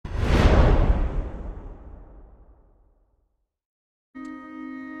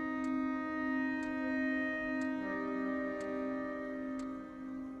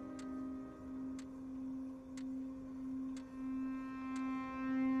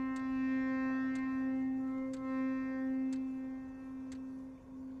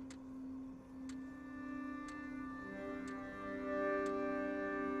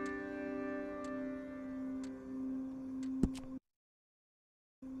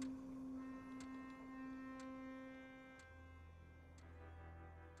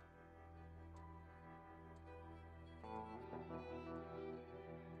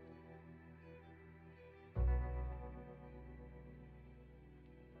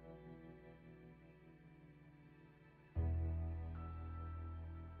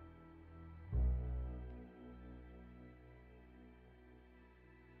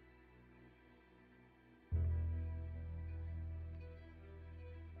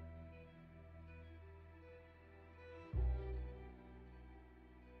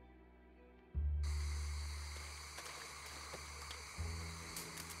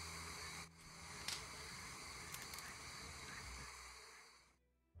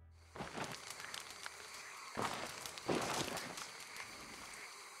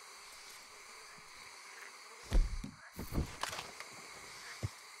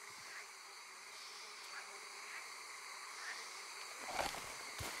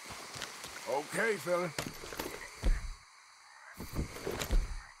Okay, fella.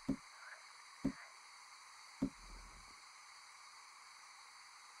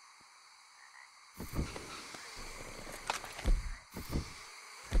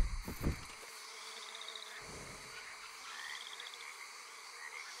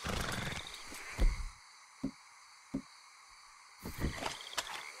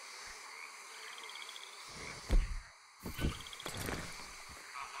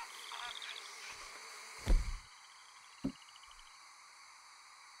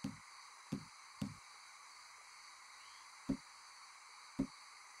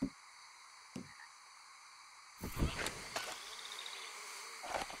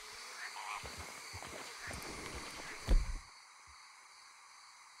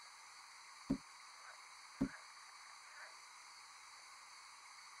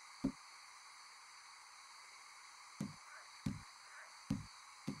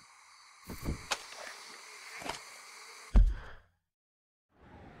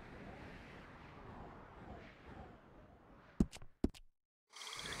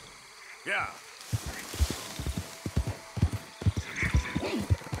 Yeah.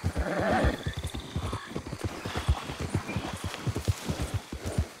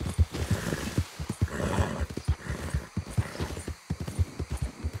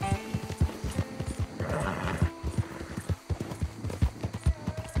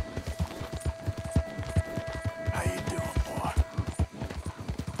 How you doing, boy?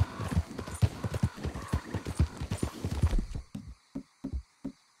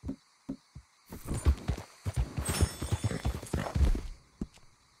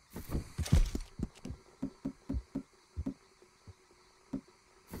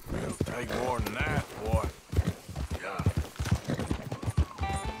 It'll take more than that, boy. Yeah.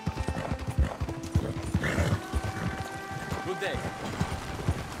 Good day.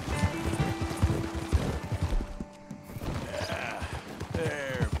 Yeah.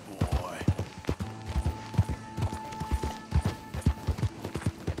 There, boy.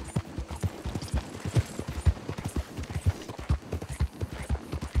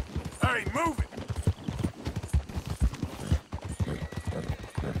 Hey, move it!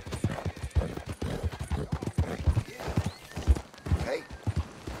 Hey.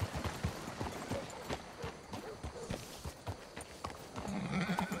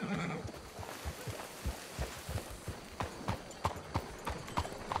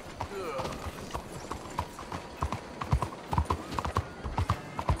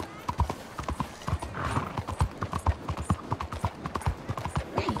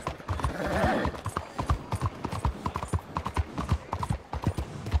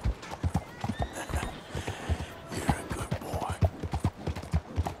 You're a good boy.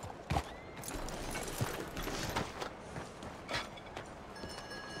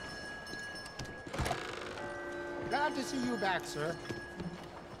 Glad to see you back, sir.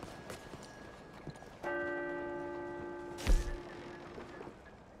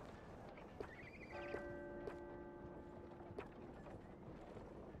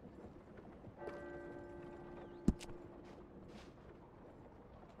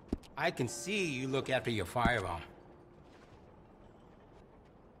 I can see you look after your firearm.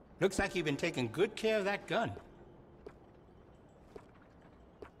 Looks like you've been taking good care of that gun.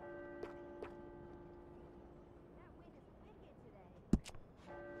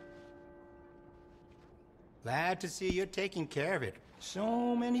 Glad to see you're taking care of it.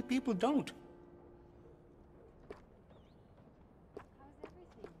 So many people don't.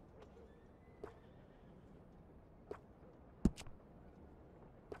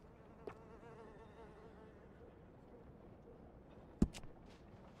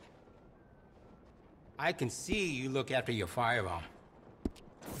 I can see you look after your firearm.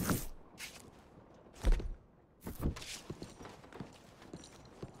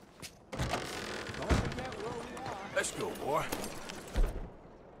 Let's go, boy.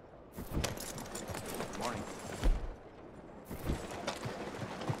 Morning.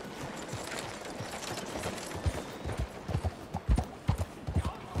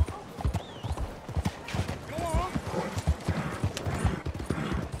 Go on.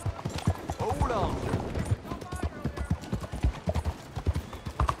 Hold on.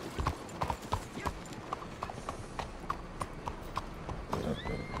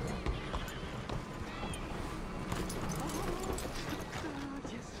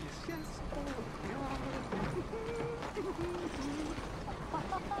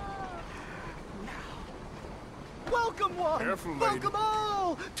 Welcome one! Careful, lady. Welcome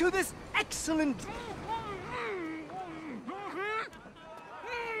all to this excellent...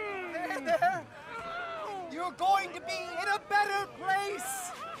 There! You're going to be in a better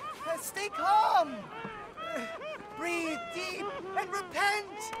place! Stay calm! breathe deep and repent,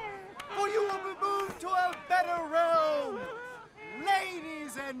 for you will be moved to a better realm.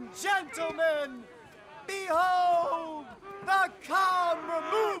 Ladies and gentlemen, behold the calm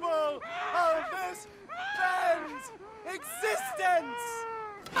removal of this friend's existence!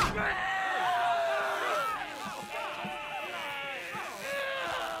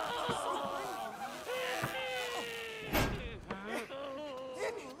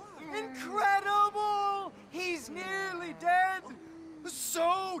 Incredible! He's nearly dead!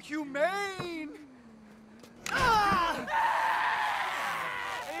 So humane! Ah!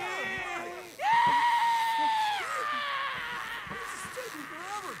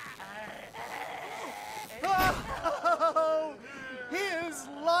 Oh, his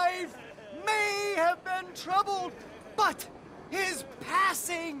life may have been troubled, but his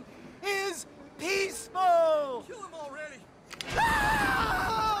passing is peaceful! Kill him already!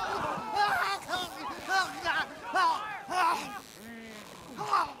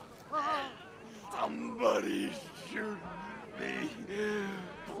 Somebody shoot me,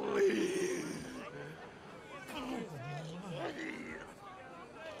 please.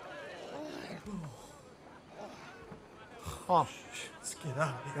 Oh, let's get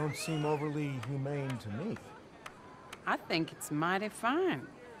out. You don't seem overly humane to me. I think it's mighty fine.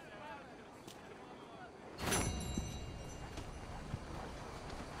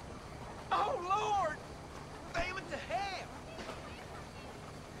 Oh, Lord! Bail it to hell!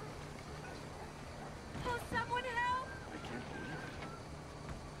 Will someone help?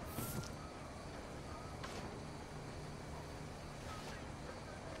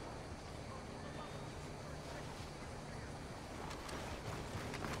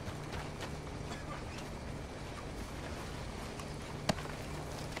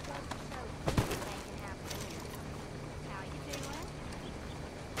 How you doing?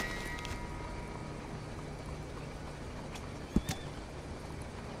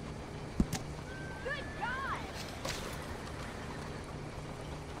 Good God!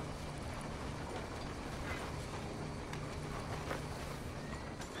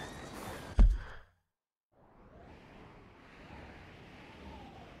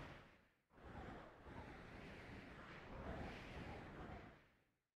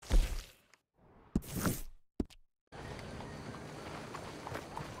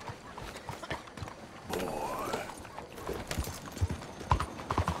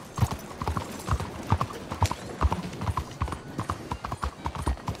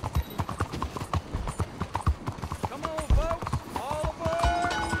 Come on, folks! All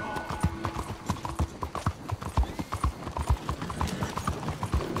aboard!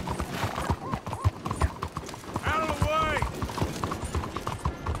 Out of the way!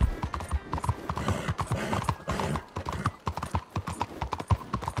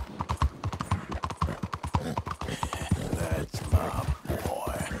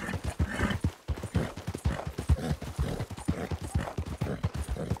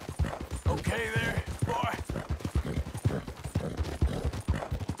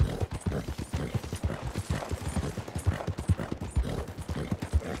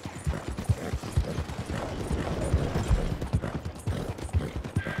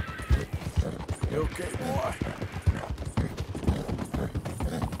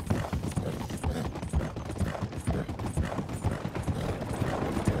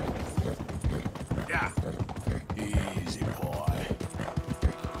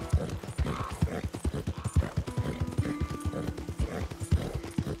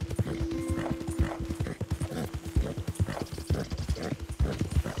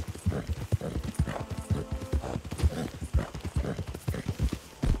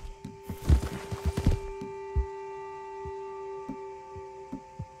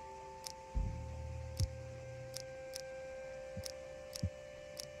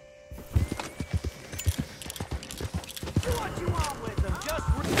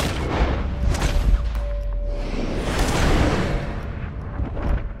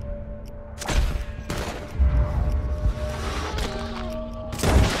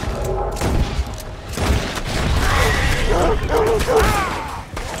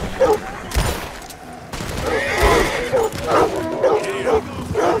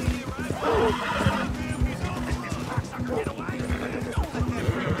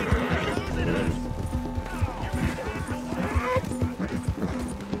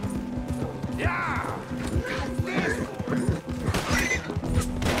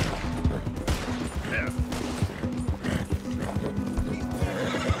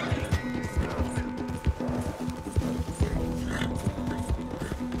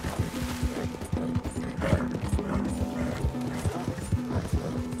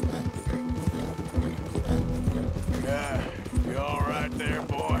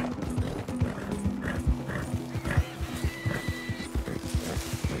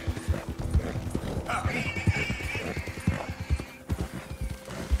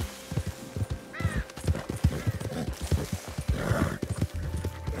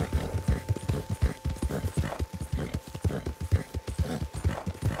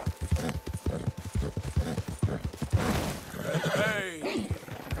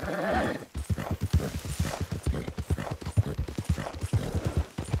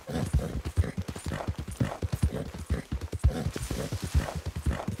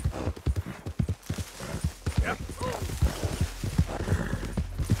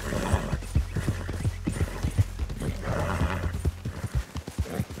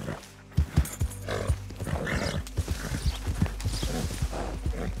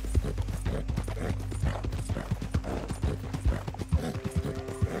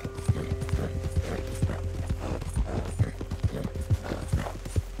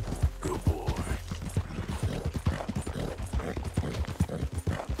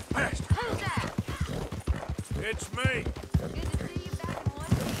 It's me. Good to see you back in one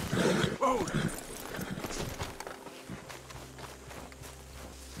piece. Whoa.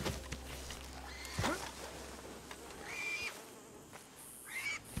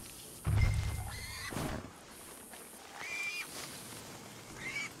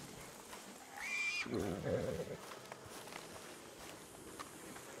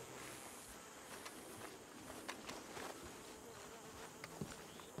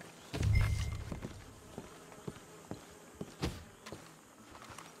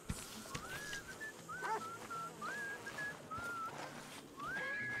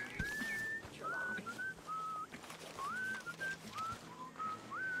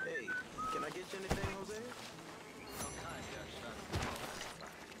 Hey, can I get you anything, Jose?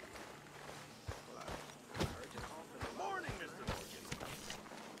 Morning, Mr. Morgan.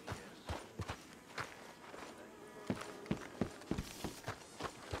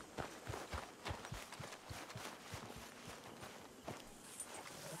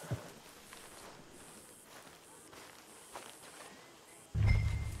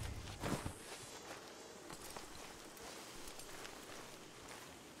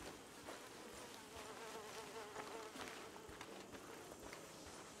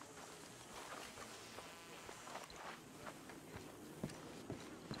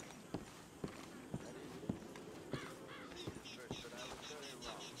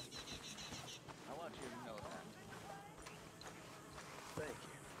 I want you to know that. Thank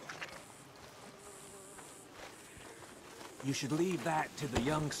you. You should leave that to the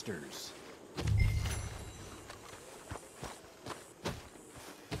youngsters.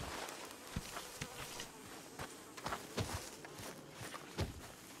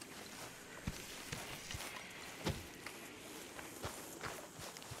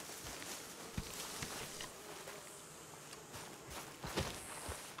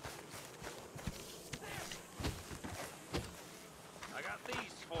 I got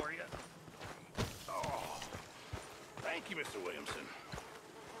these for you. Oh, thank you, Mr. Williamson.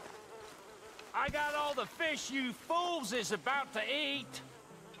 I got all the fish you fools is about to eat.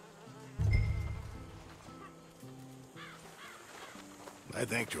 I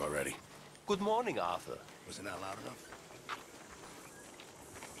thanked you already. Good morning, Arthur. Wasn't that loud enough?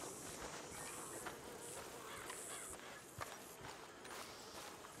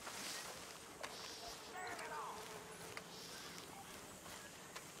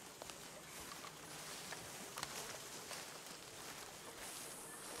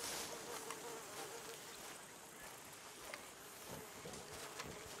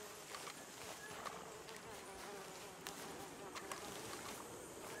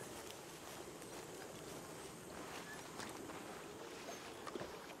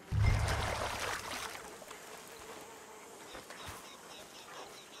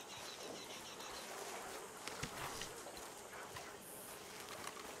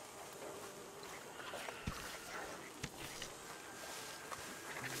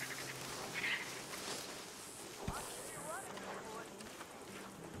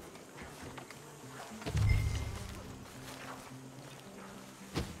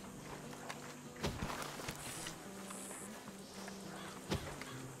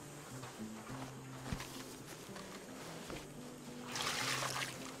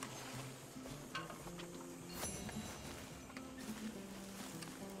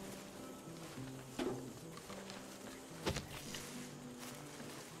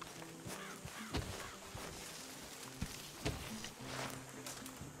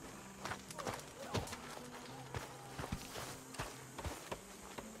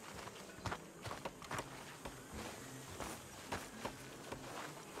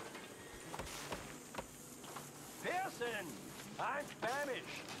 Pearson, I'm famished.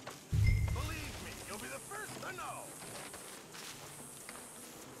 Believe me, you'll be the first to know.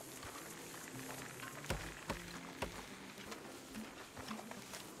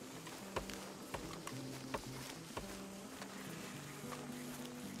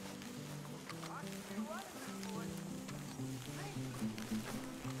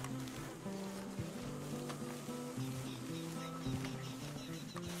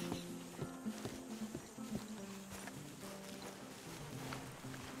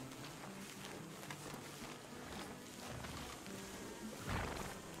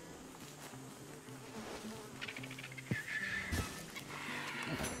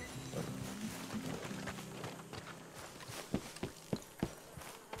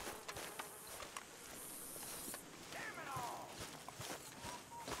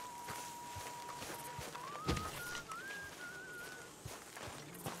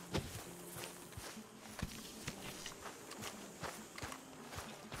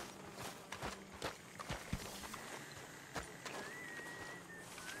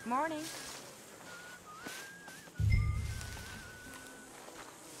 Morning.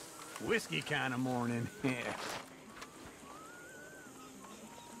 Whiskey kind of morning. Yeah.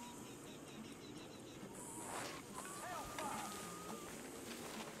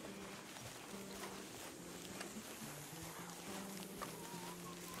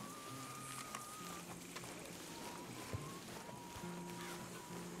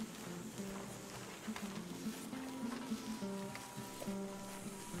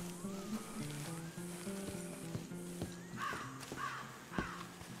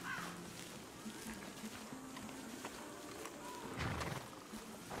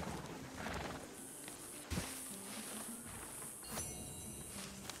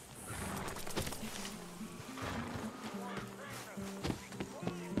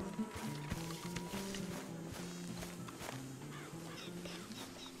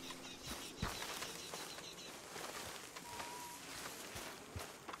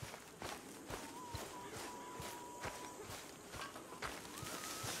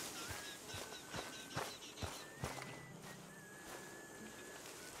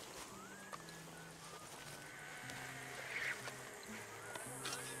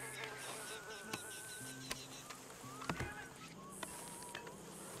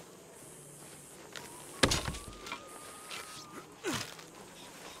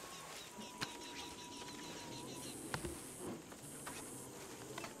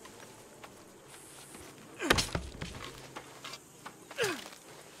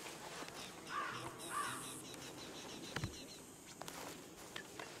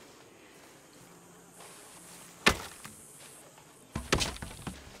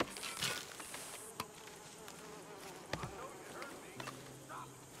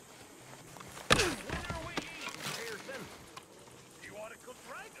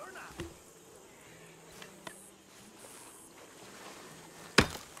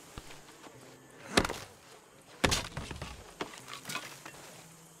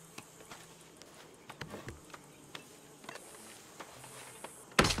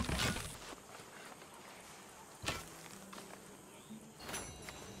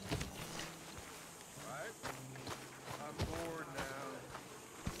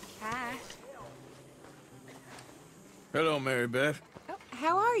 Hi. Hello, Mary Beth. Oh,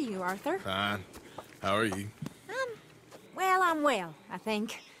 how are you, Arthur? Fine. How are you? Well, I'm well, I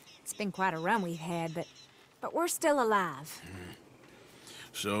think. It's been quite a run we've had, but we're still alive.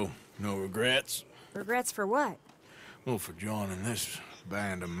 So, no regrets? Regrets for what? Well, for joining this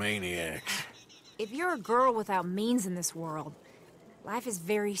band of maniacs. If you're a girl without means in this world, life is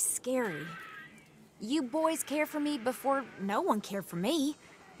very scary. You boys cared for me before no one cared for me.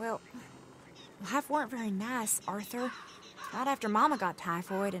 Well, life weren't very nice, Arthur. Not after Mama got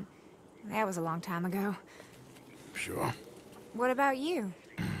typhoid, and that was a long time ago. Sure. What about you?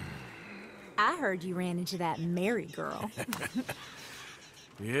 I heard you ran into that Mary girl.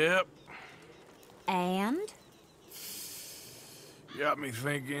 Yep. And? Got me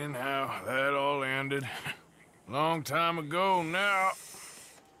thinking how that all ended. Long time ago now.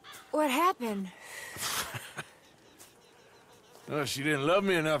 What happened? Well, she didn't love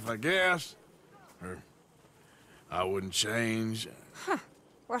me enough, I guess. Or I wouldn't change.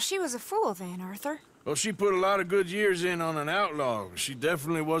 Well, she was a fool then, Arthur. Well, she put a lot of good years in on an outlaw. She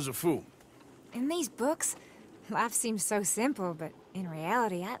definitely was a fool. In these books, life seems so simple, but in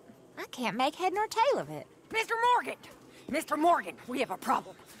reality, I can't make head nor tail of it. Mr. Morgan! Mr. Morgan, we have a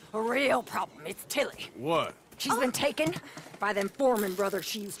problem. A real problem. It's Tilly. What? She's been taken by them Foreman brothers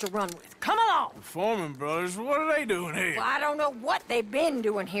she used to run with. Come along! The Foreman brothers, what are they doing here? Well, I don't know what they've been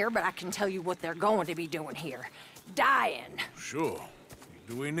doing here, but I can tell you what they're going to be doing here. Dying. Sure.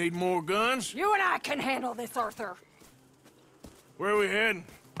 Do we need more guns? You and I can handle this, Arthur. Where are we heading?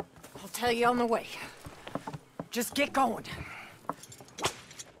 I'll tell you on the way. Just get going.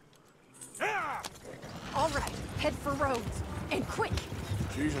 All right, head for Rhodes. And quick.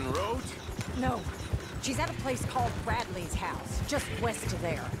 She's in the roads? No, she's at a place called Bradley's house, just west of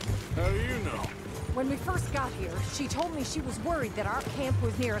there. How do you know? When we first got here, she told me she was worried that our camp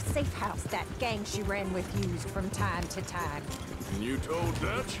was near a safe house that gang she ran with used from time to time. And you told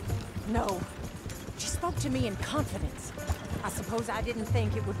Dutch? No. She spoke to me in confidence. I suppose I didn't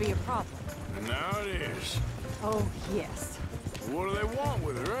think it would be a problem. And now it is. Oh, yes. What do they want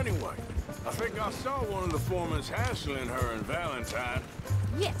with her anyway? I think I saw one of the foremans hassling her and Valentine.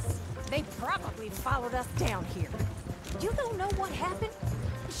 Yes, they probably followed us down here. You don't know what happened?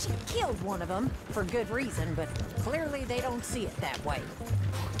 She killed one of them, for good reason, but clearly they don't see it that way.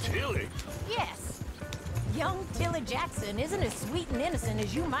 Tilly? Yes. Young Tilly Jackson isn't as sweet and innocent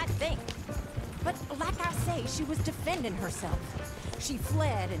as you might think. But like I say, she was defending herself. She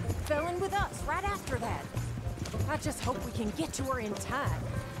fled and fell in with us right after that. I just hope we can get to her in time.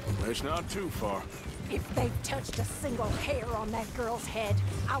 It's not too far. If they've touched a single hair on that girl's head,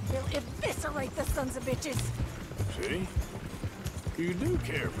 I will eviscerate the sons of bitches. See? You do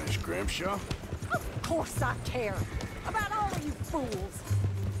care, Miss Grimshaw. Of course I care. About all of you fools.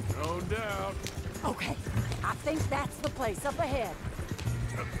 No doubt. Okay, I think that's the place up ahead.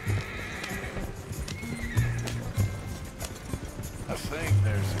 I think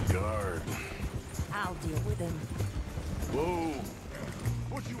there's a guard. I'll deal with him. Whoa.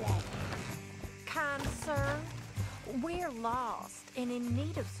 What you want? Kind sir, we're lost and in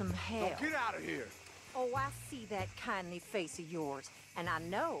need of some help. Get out of here. Oh, I see that kindly face of yours, and I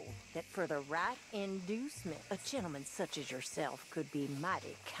know that for the right inducement, a gentleman such as yourself could be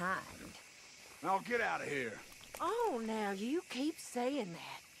mighty kind. Now get out of here. Oh, now you keep saying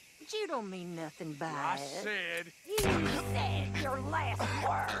that. But you don't mean nothing by I it. said... You said your last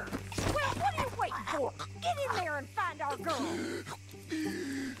word. Well, what are you waiting for? Get in there and find our girl.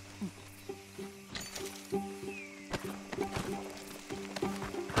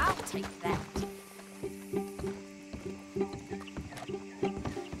 I'll take that.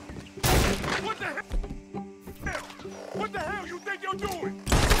 What the hell? What the hell you think you're doing?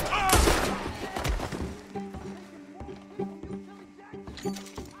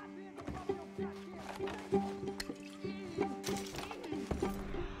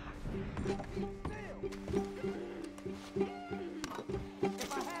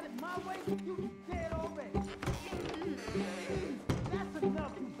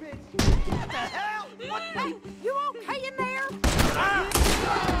 Hey, you okay in there?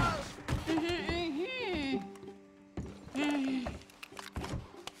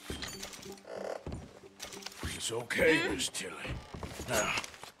 It's okay, Miss Tilly. Now,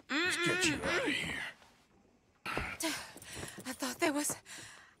 let's get you out of here. I thought there was...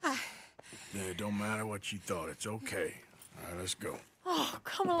 Yeah, it don't matter what you thought. It's okay. All right, let's go. Oh,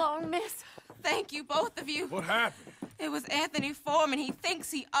 come along, miss. Thank you, both of you. What happened? It was Anthony Foreman. He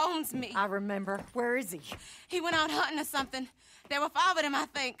thinks he owns me. I remember. Where is he? He went out hunting or something. There were 5 of them, I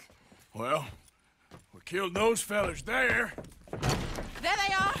think. Well, we killed those fellas there. There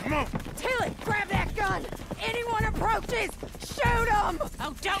they are. Come on. Tilly, grab that gun! Anyone approaches, shoot them!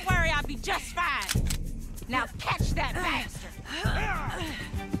 Oh, don't worry. I'll be just fine. Now catch that bastard!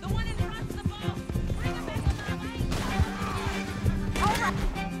 The one in front of the ball. Bring him back on my way. All right!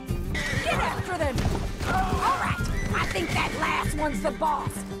 Get after them! All right! I think that last one's the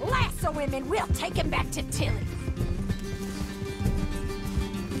boss. Lasso him and we'll take him back to Tilly.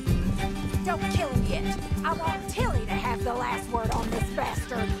 Don't kill him yet. I want Tilly to have the last word on this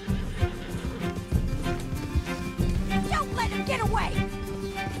bastard. Don't let him get away!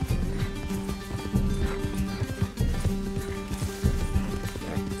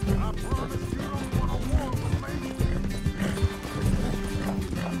 I promise you don't want to war with me.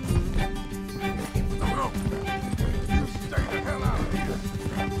 No, you stay the hell out of here.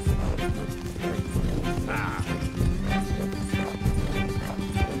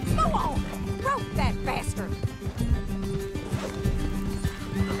 Go on! Rope that bastard!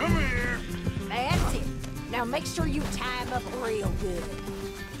 Come here. That's it. Now make sure you tie him up real good.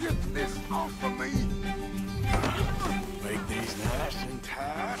 Get this off of me. Make these nice and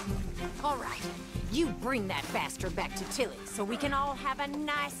tight. All right. You bring that bastard back to Tilly so we can all have a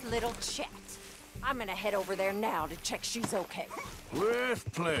nice little chat. I'm gonna head over there now to check she's okay.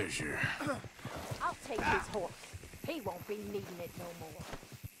 With pleasure. I'll take his horse. He won't be needing it no more.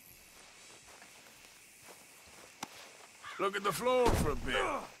 Look at the floor for a bit.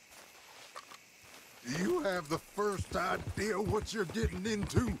 Do you have the first idea what you're getting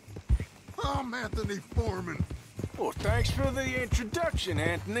into? I'm Anthony Foreman. Well, thanks for the introduction,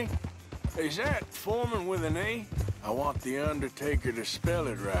 Anthony. Is that Foreman with an A? I want the Undertaker to spell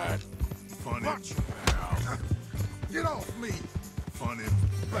it right. Funny. Get off me, funny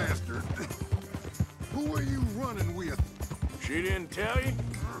bastard. Who are you running with? She didn't tell you?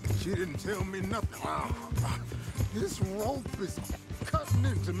 She didn't tell me nothing. This rope is cutting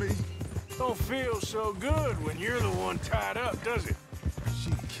into me. Don't feel so good when you're the one tied up, does it?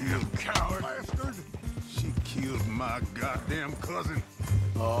 She killed Coward. bastard. She killed my goddamn cousin.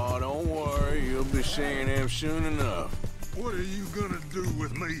 Oh, don't worry. You'll be seeing him soon enough. What are you gonna do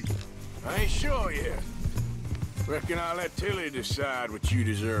with me? I ain't sure yet. Reckon I'll let Tilly decide what you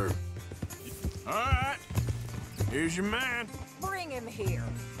deserve. All right. Here's your man. Bring him here.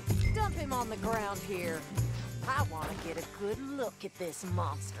 Dump him on the ground here. I want to get a good look at this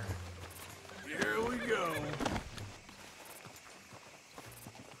monster. Here we go.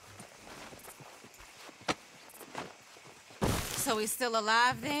 So So he's still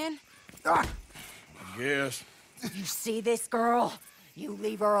alive then? Ah, I guess. You see this girl? You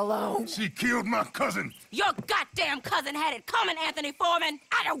leave her alone. she killed my cousin. Your goddamn cousin had it coming, Anthony Foreman!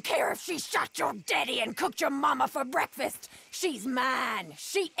 I don't care if she shot your daddy and cooked your mama for breakfast. She's mine.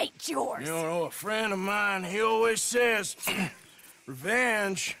 She ate yours. You know, a friend of mine, he always says,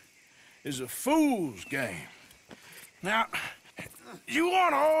 revenge is a fool's game. Now, you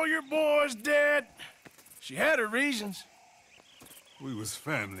want all your boys dead? She had her reasons. We was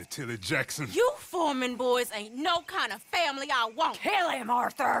family, Tilly Jackson. You Foreman boys ain't no kind of family I want. Kill him,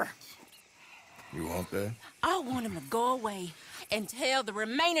 Arthur. You want that? I want him to go away and tell the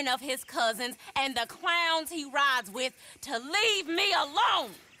remaining of his cousins and the clowns he rides with to leave me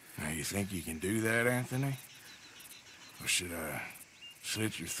alone. Now, you think you can do that, Anthony? Or should I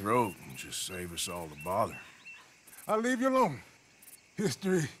slit your throat and just save us all the bother? I'll leave you alone.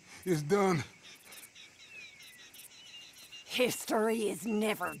 History is done. History is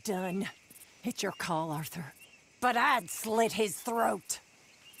never done. It's your call, Arthur. But I'd slit his throat.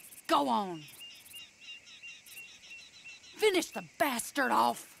 Go on. Finish the bastard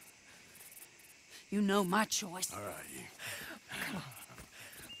off. You know my choice. All right, you. Come on.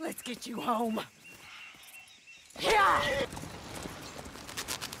 Let's get you home. Yeah!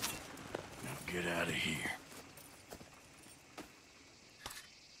 Now get out of here.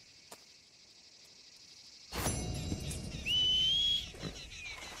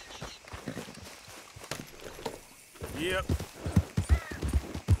 Yep.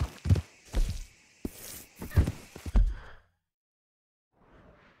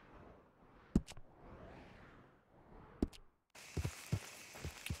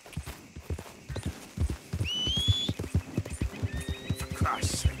 For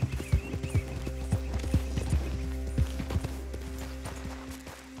Christ's sake.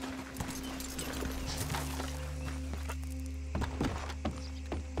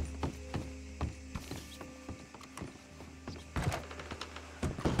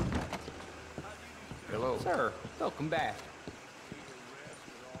 Hello. Sir, welcome back.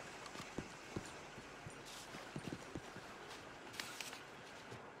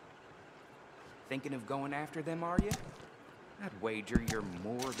 Thinking of going after them, are you? I'd wager you're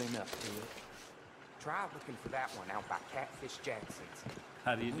more than up to it. Try looking for that one out by Catfish Jackson's.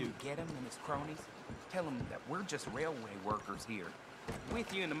 How do you When do? you get him and his cronies, tell him that we're just railway workers here.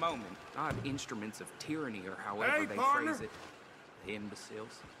 With you in a moment, not instruments of tyranny or however Hey, they partner. phrase it. The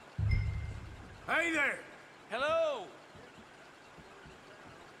imbeciles. Hey there! Hello!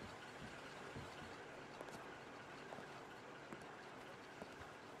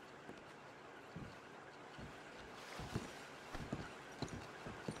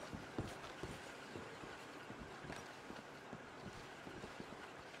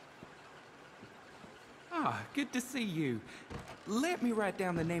 Ah, good to see you. Let me write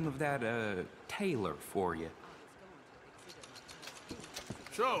down the name of that, tailor for you.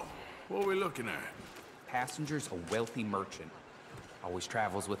 So, what are we looking at? Passenger's a wealthy merchant. Always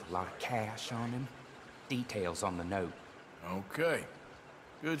travels with a lot of cash on him. Details on the note. Okay.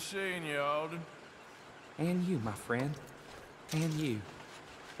 Good seeing you, Alden. And you, my friend. And you.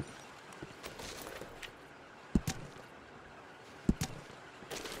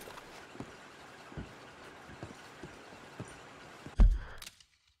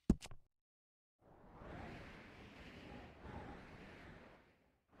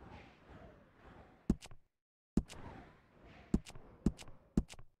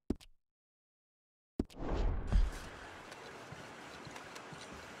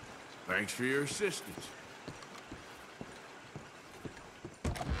 Thanks for your assistance.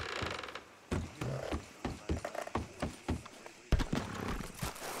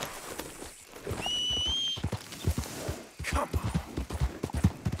 Come on.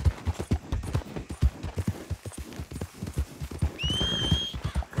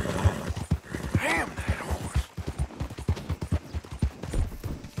 Damn that horse.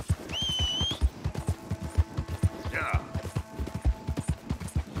 Yeah.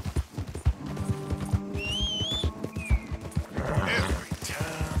 Every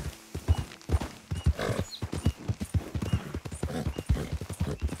time.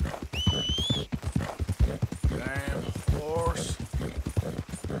 Damn horse.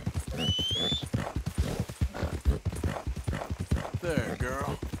 There,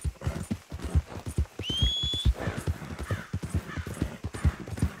 girl.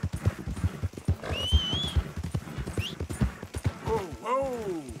 Whoa,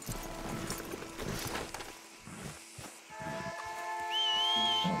 whoa.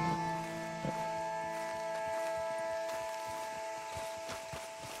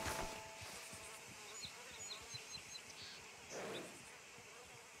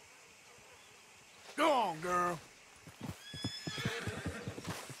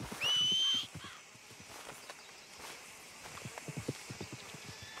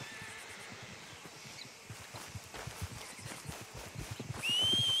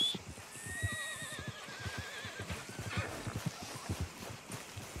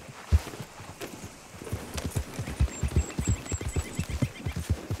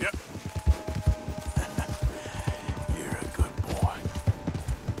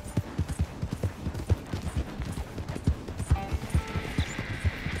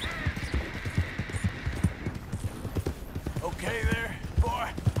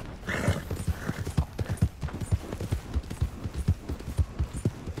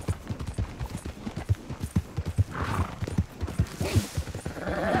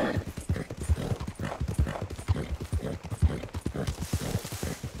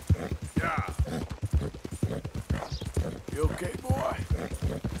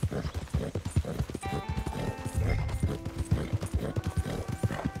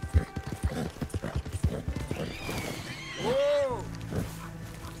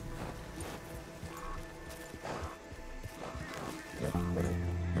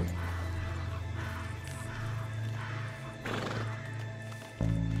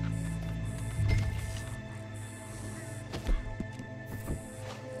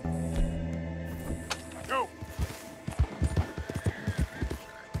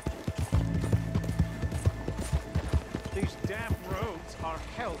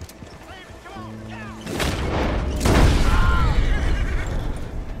 help.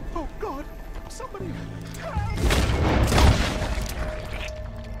 Oh, God! Somebody help!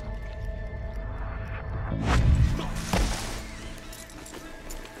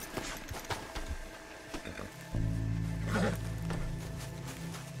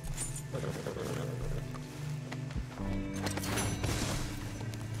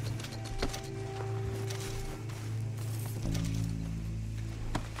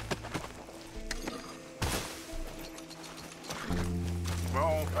 Come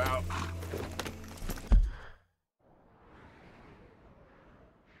on, pal.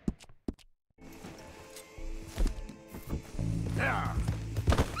 Yeah.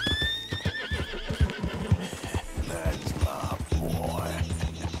 That's my boy.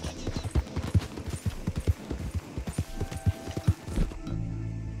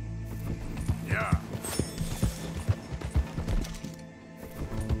 Yeah.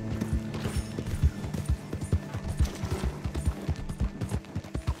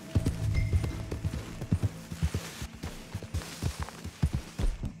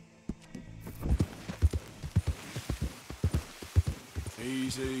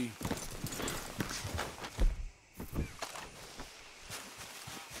 Easy.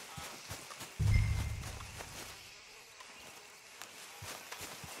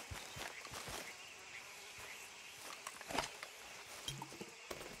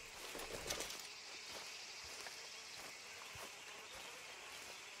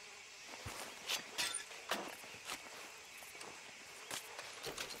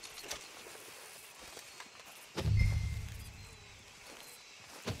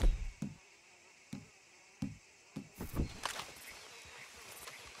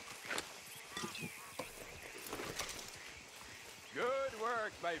 Good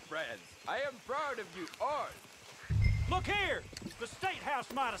work, my friends. I am proud of you all. Look here! The State House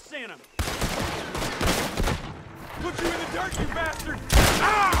might have sent him. Put you in the dirt, you bastard!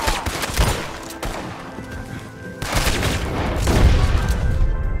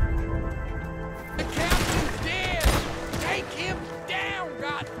 The captain's dead! Take him down,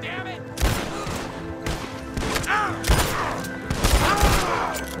 goddammit!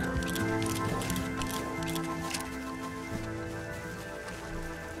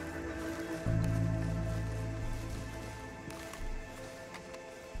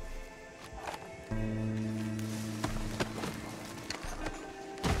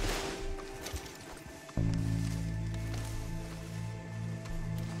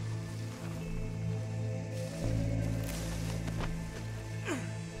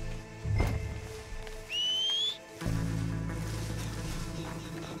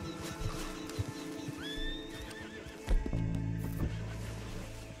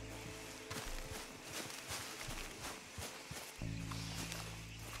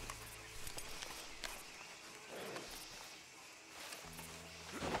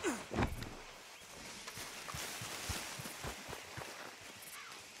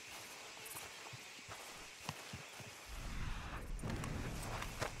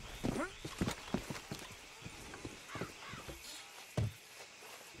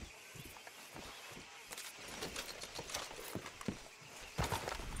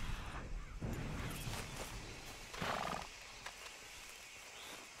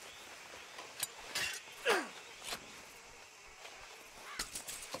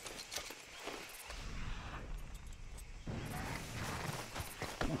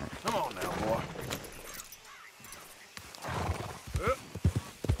 Come on now, boy.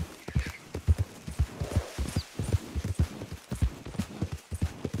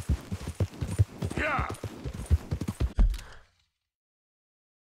 Yeah.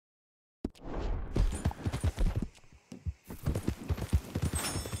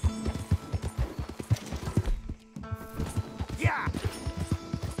 Yeah.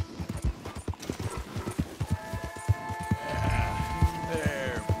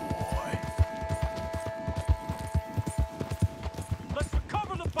 There, boy. Let's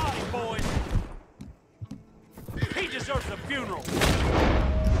recover the body, boys! He deserves a funeral!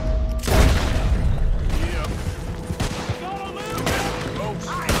 Yep. Gotta move! Folks.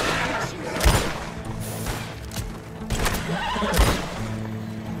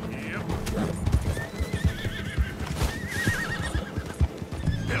 Yep.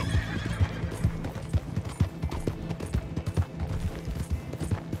 Yep.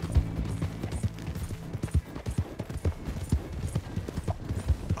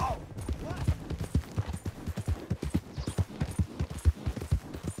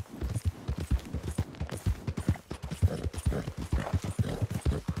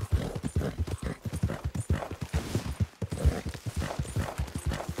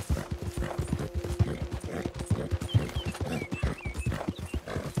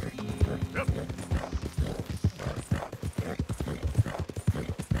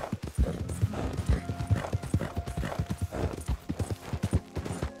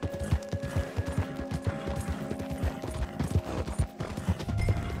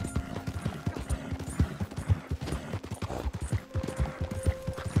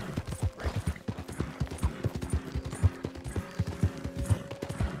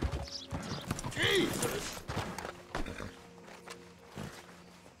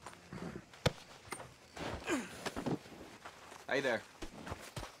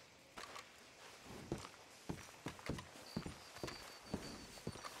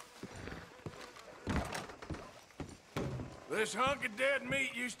 This hunk of dead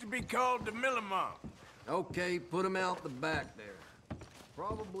meat used to be called the Millimont. Okay, put him out the back there.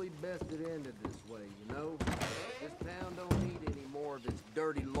 Probably best it ended this way, you know? This town don't need any more of its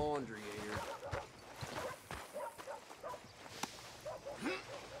dirty laundry here.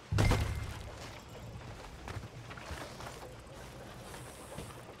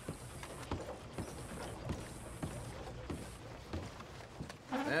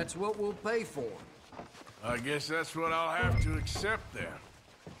 That's what we'll pay for. I guess that's what I'll have to accept then.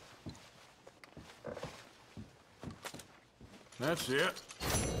 That's it.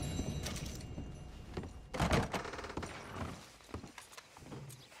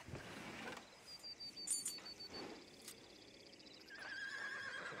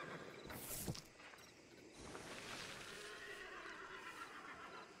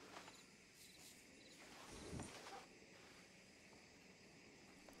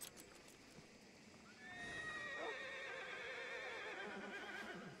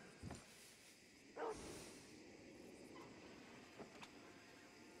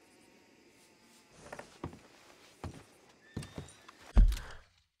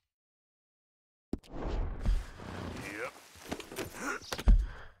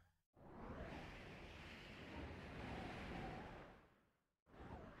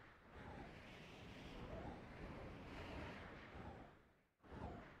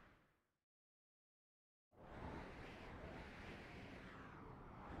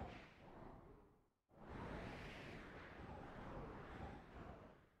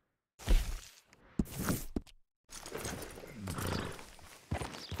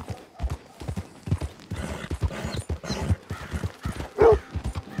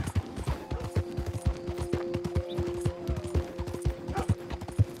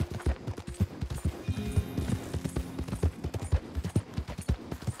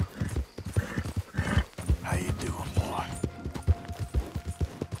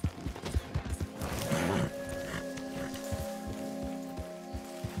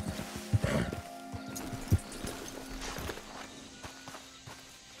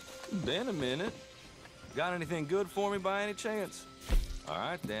 Been a minute. Got anything good for me by any chance? All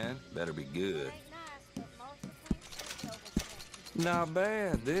right, then. Better be good. Not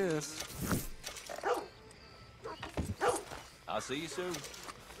bad, this. I'll see you soon.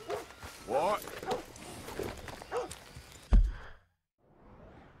 What?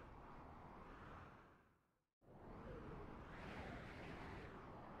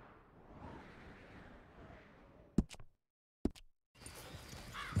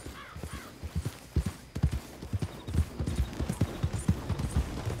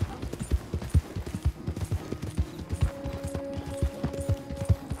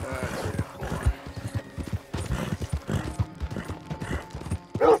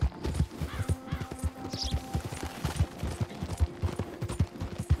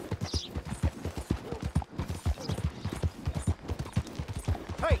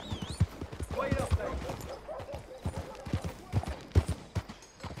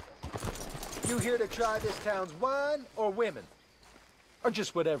 You here to try this town's wine or women? Or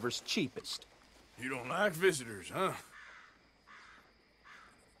just whatever's cheapest? You don't like visitors, huh?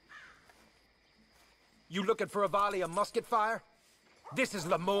 You looking for a volley of musket fire? This is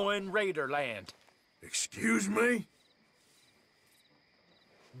Lemoyne Raider land. Excuse me?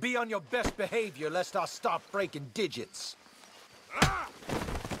 Be on your best behavior lest I start breaking digits. Ah!